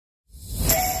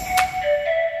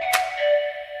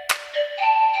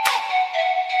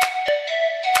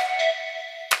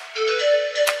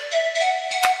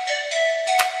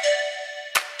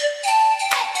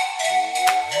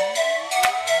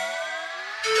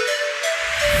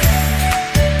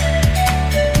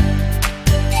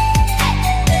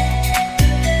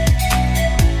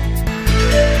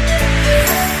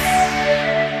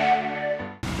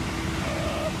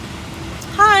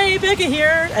Rebecca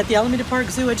here at the Alameda Park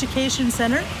Zoo Education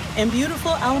Center in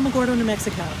beautiful Alamogordo, New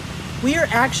Mexico. We are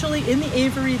actually in the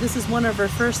aviary. This is one of our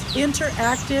first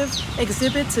interactive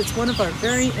exhibits. It's one of our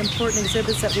very important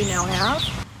exhibits that we now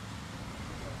have.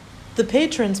 The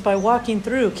patrons, by walking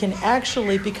through, can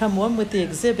actually become one with the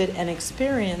exhibit and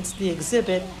experience the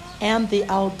exhibit and the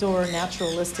outdoor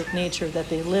naturalistic nature that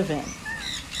they live in.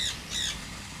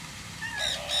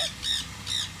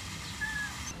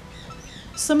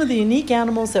 Some of the unique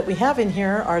animals that we have in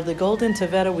here are the golden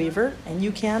tavetia weaver, and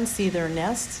you can see their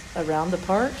nests around the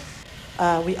park.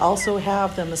 We also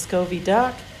have the Muscovy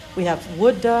duck, we have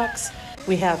wood ducks,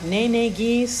 we have nene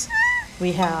geese,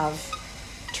 we have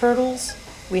turtles,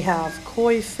 we have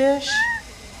koi fish.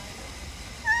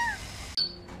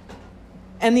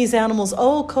 And these animals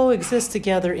all coexist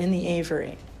together in the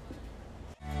aviary.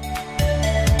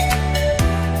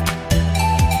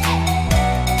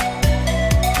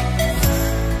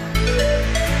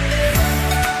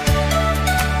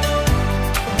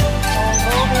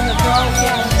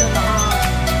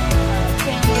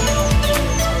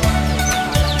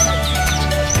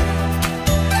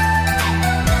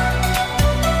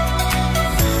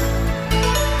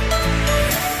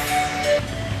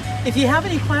 If you have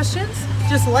any questions,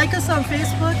 just like us on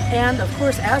Facebook and of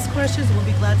course ask questions. We'll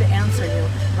be glad to answer you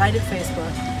right at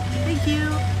Facebook. Thank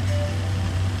you.